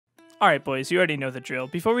Alright boys, you already know the drill.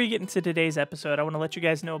 Before we get into today's episode, I want to let you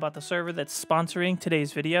guys know about the server that's sponsoring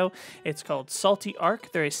today's video. It's called Salty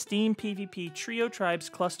Ark. They're a Steam PvP Trio Tribes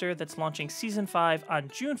cluster that's launching Season 5 on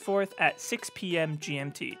June 4th at 6 p.m.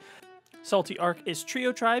 GMT. Salty Ark is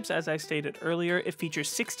Trio Tribes, as I stated earlier. It features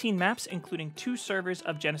 16 maps, including 2 servers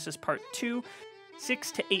of Genesis Part 2,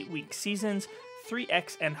 6 to 8 week seasons,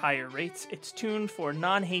 3x and higher rates. It's tuned for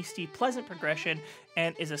non-hasty, pleasant progression,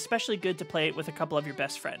 and is especially good to play with a couple of your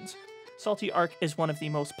best friends. Salty Ark is one of the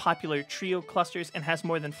most popular trio clusters and has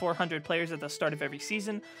more than 400 players at the start of every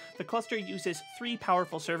season. The cluster uses 3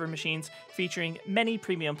 powerful server machines featuring many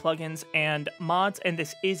premium plugins and mods, and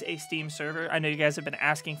this is a Steam server. I know you guys have been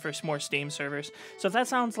asking for some more Steam servers, so if that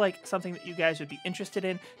sounds like something that you guys would be interested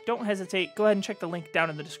in, don't hesitate. Go ahead and check the link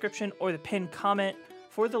down in the description or the pinned comment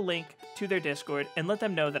for the link to their Discord and let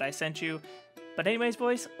them know that I sent you. But anyways,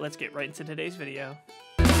 boys, let's get right into today's video.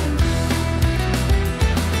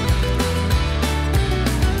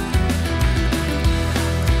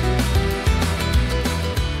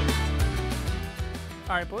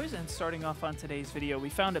 Alright boys, and starting off on today's video, we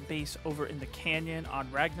found a base over in the canyon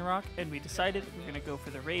on Ragnarok, and we decided we were going to go for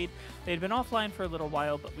the raid. They'd been offline for a little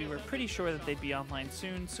while, but we were pretty sure that they'd be online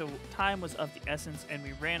soon, so time was of the essence, and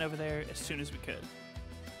we ran over there as soon as we could.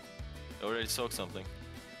 I already soaked something.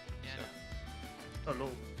 Yeah. Hello.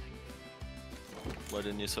 Why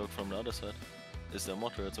didn't you soak from the other side? Is there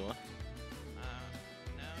more turrets or what?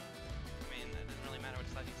 No. I mean, it doesn't really matter which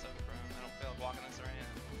side you soak from. I don't feel like walking this around.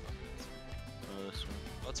 Oh, that's true.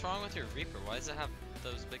 What's wrong with your Reaper? Why does it have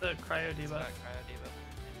those big... The cryo debuff. Cryo debuff.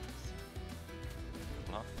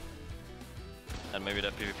 Huh? And maybe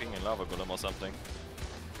that PvPing in lava golem or something.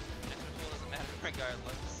 It doesn't matter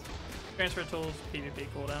regardless. Transfer tools, PvP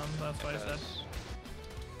cooldown, that's why I said.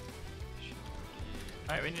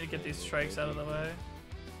 Alright, we need to get these strikes out of the way.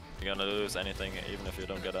 You're gonna lose anything even if you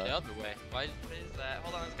don't get out. The other way. Why? What is that?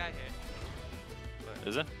 Hold on, this guy here.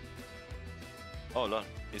 Is it? Oh lol,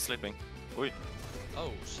 he's sleeping. Oi.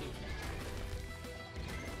 Oh shoot.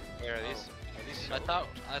 Where are these? Are these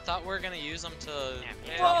I thought we were gonna use them to.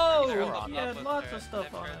 Whoa! He had lots of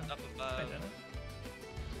stuff on it. Up above.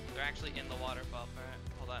 They're actually in the waterfall part.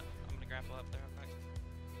 Hold on, I'm gonna grapple up there real quick.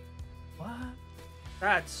 What?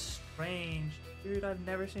 That's strange. Dude, I've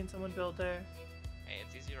never seen someone build there. Hey,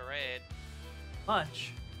 it's easy to raid.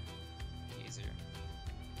 Much. Easier.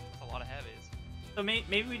 That's a lot of heavies. So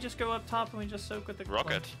maybe we just go up top and we just soak with the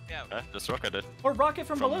Rocket. Yeah. Yeah, just rocket it. Or rocket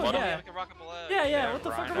from below, bottom? yeah. We can rocket below. Yeah, what the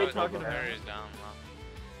fuck are we Rhino talking about? there is down low.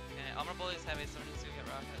 Okay, I'm gonna bully these heavy, so we're just gonna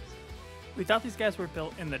get rockets. We thought these guys were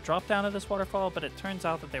built in the drop down of this waterfall, but it turns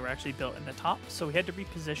out that they were actually built in the top, so we had to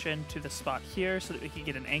reposition to the spot here so that we could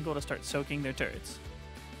get an angle to start soaking their turrets.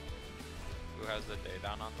 Who has the day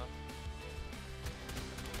down on them?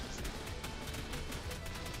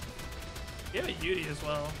 We have a Yudi as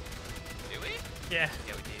well. Do we? Yeah.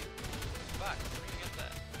 Yeah, we do. Fuck, we're gonna get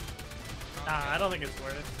that. Nah, I don't think it's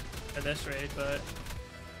worth at this rate, but...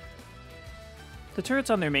 The turrets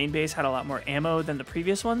on their main base had a lot more ammo than the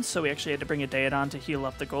previous ones, so we actually had to bring a Daedon to heal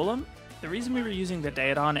up the golem. The reason we were using the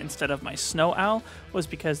Daedon instead of my Snow Owl was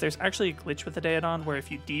because there's actually a glitch with the Daedon where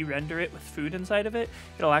if you de-render it with food inside of it,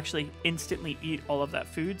 it'll actually instantly eat all of that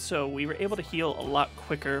food, so we were able to heal a lot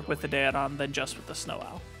quicker with the Daedon than just with the Snow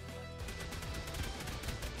Owl.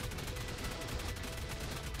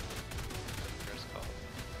 First call.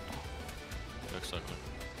 Looks like one.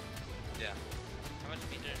 Yeah. How much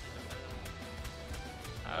meat did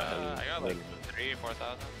I got like 3,000 or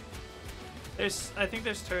 4,000. I think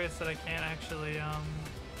there's turrets that I can't actually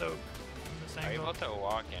soak from this Are you angle. able to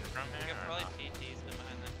walk in from You here? can or probably not? TT's been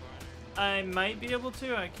behind that corner. I might be able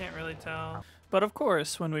to, I can't really tell. But of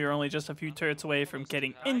course, when we were only just a few turrets away from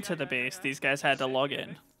getting into the base, these guys had to log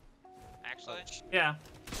in. Actually? Yeah.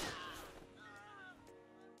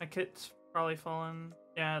 My kit's probably fallen.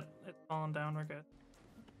 Yeah, it's fallen down, we're good.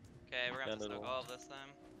 Okay, we're gonna have to Yeah, soak all of this time.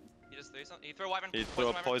 You just threw something? You threw a wyvern? He threw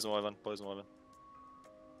a poison wyvern. Poison wyvern.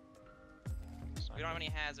 We don't have any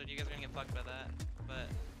hazard, you guys are gonna get fucked by that. But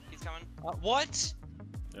he's coming. What?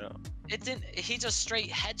 Yeah. It didn't. He just straight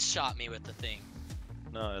headshot me with the thing.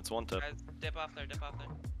 No, it's one tap. Guys, dip off there, dip off there.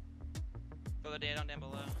 Throw the Daedon down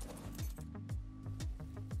below.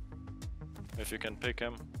 If you can pick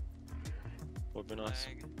him, would be nice.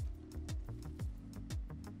 Flag.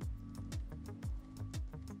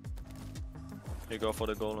 You go for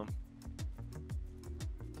the golem.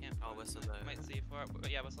 Can't. Oh, whistle. Might see for it.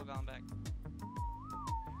 But yeah, whistle gone back.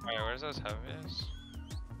 Wait, where's those heavies?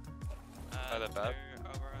 By the bed? They're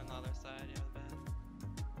over on the other side, yeah, the bed.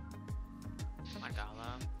 I got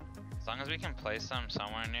them. As long as we can place them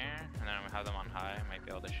somewhere near, and then we have them on high, I might be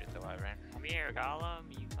able to shoot the wyvern. Come here, Gollum,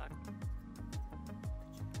 you fucking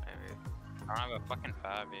don't have a fucking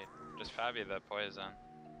Fabby. Just Fabby the poison.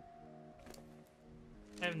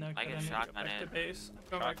 I have no I clue. can I need to go shotgun back to it. base.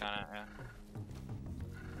 Go back to- Shotgun it,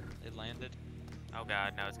 yeah. It landed. Oh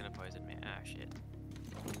god, now it's gonna poison me. Ah, shit.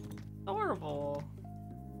 Horrible.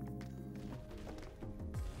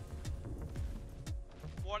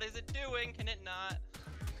 What is it doing? Can it not?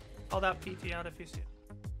 Call that PT out if you see it.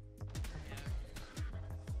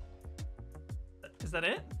 Yeah. Is that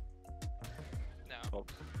it? No.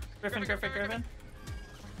 Griffin. Uh-oh.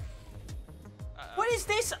 What is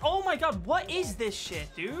this? Oh my god, what is this shit,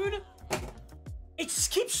 dude? It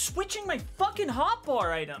just keeps switching my fucking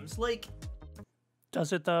hotbar items. Like,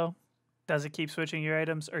 does it though? Does it keep switching your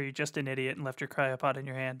items, or are you just an idiot and left your cryopod in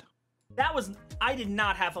your hand? That was. I did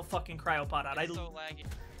not have a fucking cryopod out. It's so laggy.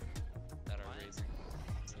 That are raising.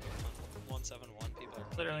 171 people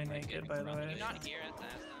are Literally playing. naked, by the way. Did you not hear it?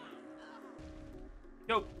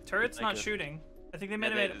 Yo, turret's not Naked. shooting. I think they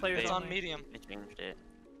might have Yeah, made it players It's on only. medium. They changed it.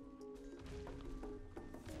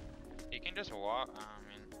 You can just walk. I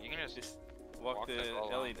mean, you can just Walk Walk the this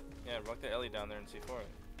all Ellie. Yeah, walk the Ellie down there and C4 it.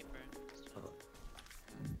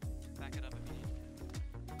 Back it up if you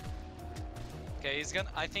need. Okay, he's gonna.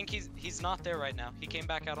 I think he's not there right now. He came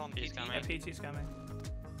back out on He's PT. coming. Yeah, PT's coming.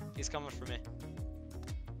 He's coming for me.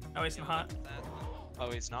 Oh, he's not.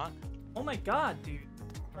 Oh, he's not. Oh my god, dude.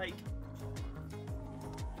 Like,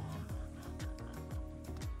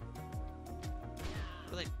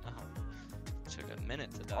 Really? Oh, took a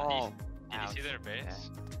minute to die. Oh, Did you ouch. see their base?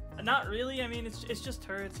 not really. I mean, it's just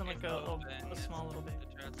turrets and like It's a open, small little bit. The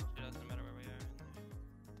turrets will shoot us no matter where we are.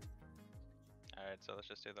 Alright, so let's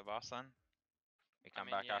just do the boss then. We come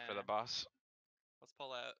mean, back after yeah. the boss. Let's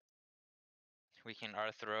pull out. We can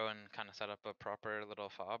R throw and kind of set up a proper little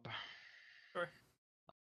fob. Sure.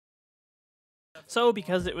 So,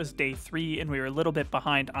 because it was day 3 and we were a little bit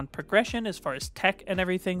behind on progression as far as tech and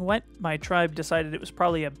everything went, my tribe decided it was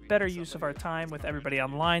probably a better use of our time with everybody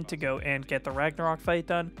online to go and get the Ragnarok fight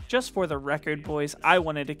done. Just for the record, boys, I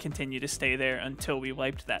wanted to continue to stay there until we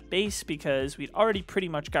wiped that base because we'd already pretty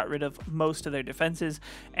much got rid of most of their defenses,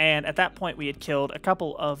 and at that point we had killed a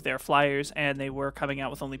couple of their flyers and they were coming out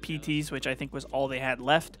with only PTs, which I think was all they had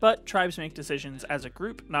left. But tribes make decisions as a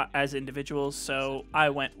group, not as individuals, so I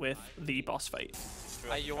went with the boss fight.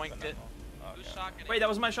 I yoinked it. Okay. Wait, that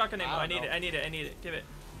was my shotgun ammo. I I don't need it. know. I need it. I need it. Give it.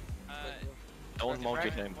 Don't mount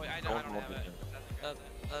your right? name. Wait, I Don't don't mount have your it.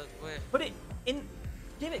 name. Where? Put it in.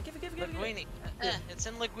 Give it. Give it. Give it. Give it. Give it. Linguini. It's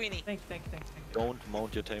in Linguini. Thank you. Don't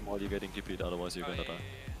mount your team while you're getting TP'd, otherwise you're gonna die.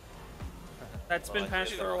 That's been Well, I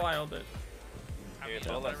patched did for a it. while, but Here, Yeah,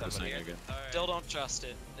 don't let I'm just somebody saying get again. Still don't trust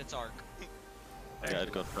it. It's Arc. Yeah,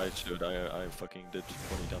 it got right, dude. I fucking did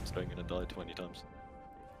 20 times dragon and died 20 times.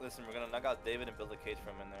 Listen, we're gonna knock out David and build a cage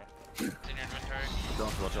from in there. It's in your inventory.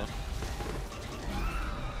 Don't watch out.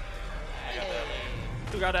 I got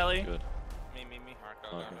that. who got Ellie? Good. Me.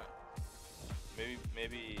 Marco got Okay. it.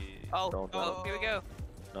 Maybe. Oh, Don't. here we go.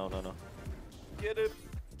 No. Get it.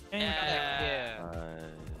 Yeah.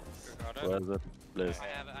 Got it. Where is it? Please. I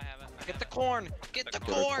have it. Get the corn. Get the Get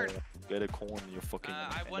a corn. Get a corn, you fucking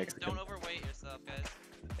I wouldn't. Mexican. Don't overweight yourself, guys.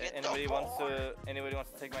 Get the Anybody wants corn.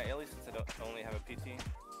 to take my Ellie since I don't only have a PT?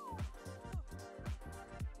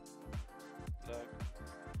 Doug.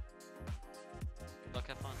 Look,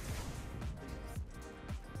 have fun.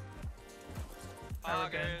 Now we're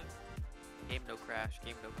good. Game no crash.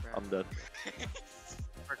 Game no crash. I'm dead.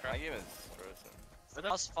 My game is frozen.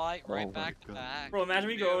 Boss fight Oh right my back to God. back. Bro, imagine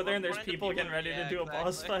we go over there and there's One of the people getting ready to yeah, do a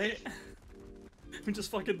boss exactly. fight. We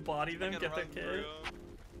just fucking body them, get their kid.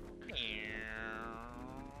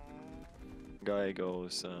 Guy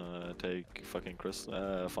goes take fucking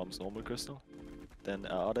crystal, farms normal crystal. Then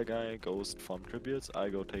other guy goes farm tributes. I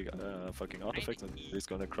go take fucking artifacts and he's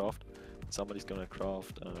gonna craft. Somebody's gonna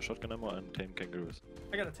craft shotgun ammo and tame kangaroos.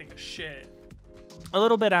 I gotta take a shit. A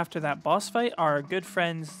little bit after that boss fight, our good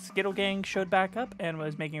friends Skittle Gang showed back up and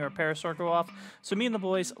was making our parasaur go off. So me and the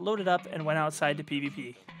boys loaded up and went outside to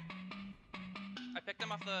PvP. I picked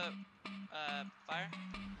him off the fire.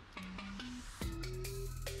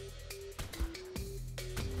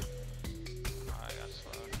 Oh, I got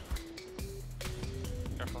slowed.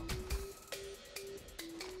 Careful.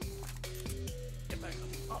 Get back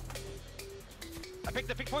up. I picked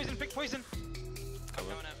poison! I'm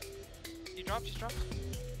coming up. He dropped.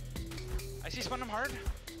 I see spun him hard.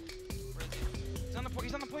 Where is he? He's on the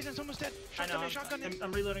poison, he's almost dead. I know. Shotgun him.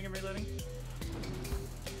 I'm reloading.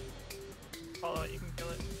 Follow it. You can kill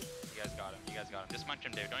it. You guys got him. Just munch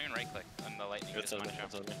him, Dave. Don't even right click on the lightning. It's Just on me.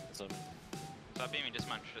 munch him. It's on me. Stop beaming, just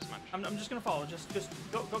munch. I'm just gonna follow. Just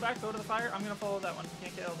go back. Go to the fire. I'm gonna follow that one. He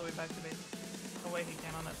can't get all the way back to base. No way he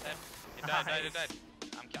can on that side. He died. Nice.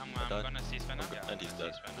 I'm I'm died. gonna C-spin now. And he's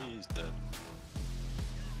dead. He's dead.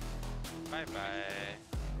 Bye bye.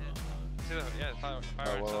 Yeah,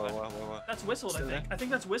 fire Wow. That's whistled, Still I think. there? I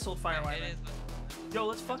think that's whistled fire It lightning. is. Yo,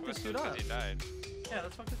 let's fuck this dude up. He died. Yeah,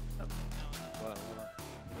 let's fuck this dude up. Wow.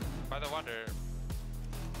 By the water.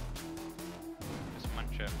 Just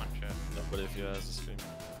munch it. No, but if you has a stream,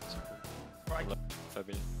 it's cool. Right.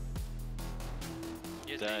 Fabi.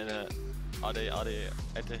 Yes, They're in a, are they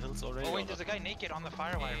at the hills already? oh or wait, there's a not? guy naked on the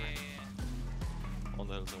fire wire. On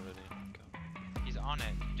the hills already. Okay. He's on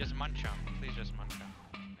it. Just munch him. Please just munch him.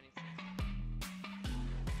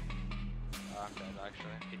 I'm dead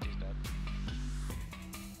actually. PT's dead.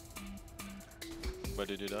 Where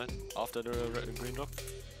did you die? After the green rock?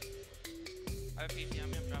 I have PT on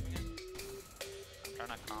me, I'm dropping it. I'm trying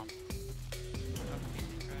to comp.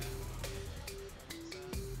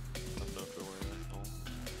 I'm not sure where I know.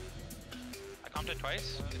 I comped it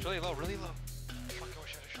twice. It's really low, really low. Fuck, I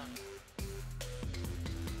wish I had a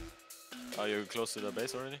shot. Are you close to the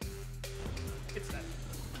base already? It's dead.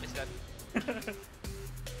 It's dead.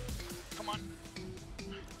 Come on.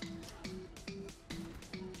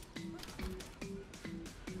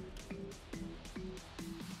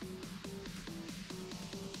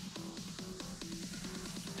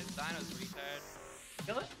 This dino's retired.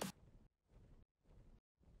 Kill it?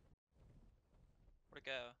 Where'd it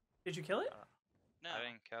go? Did you kill it? No. I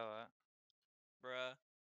didn't kill it. Bruh.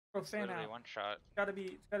 Bro, It's fan literally out. one shot. It's gotta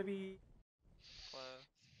be. Close.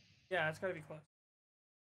 Yeah, it's gotta be close.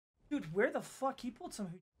 Dude, where the fuck? He pulled some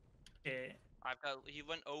shit. He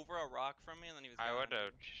went over a rock from me and then he was I gone. would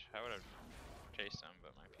have chased him,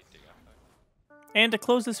 but my PT got fucked. And to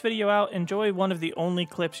close this video out, enjoy one of the only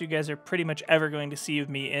clips you guys are pretty much ever going to see of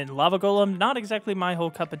me in Lava Golem. Not exactly my whole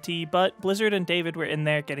cup of tea, but Blizzard and David were in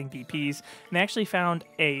there getting BPs, and they actually found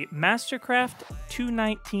a Mastercraft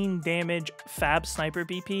 219 damage Fab Sniper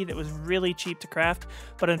BP that was really cheap to craft,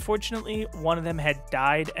 but unfortunately one of them had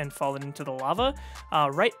died and fallen into the lava.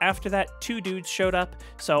 Right after that, two dudes showed up,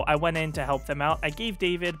 so I went in to help them out. I gave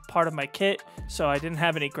David part of my kit, so I didn't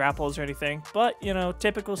have any grapples or anything, but, you know,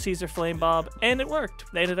 typical Caesar Flame Bob, and it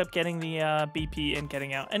worked. They ended up getting the BP and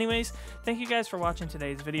getting out. Anyways, thank you guys for watching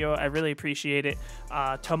today's video. I really appreciate it.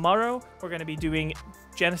 Tomorrow, we're going to be doing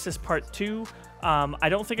Genesis Part 2. I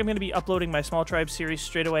don't think I'm going to be uploading my Small Tribe series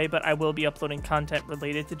straight away, but I will be uploading content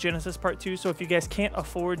related to Genesis Part 2. So if you guys can't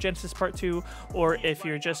afford Genesis Part 2, or if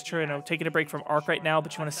you're just taking a break from Ark right now,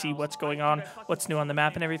 but you want to see what's going on, what's new on the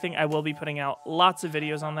map and everything, I will be putting out lots of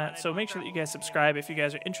videos on that. So make sure that you guys subscribe if you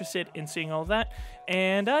guys are interested in seeing all of that.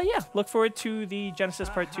 And yeah, look forward to the Genesis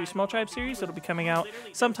Part 2 Small Tribe series. It'll be coming out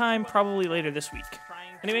sometime probably later this week.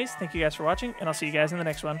 Anyways, thank you guys for watching, and I'll see you guys in the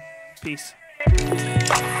next one. Peace.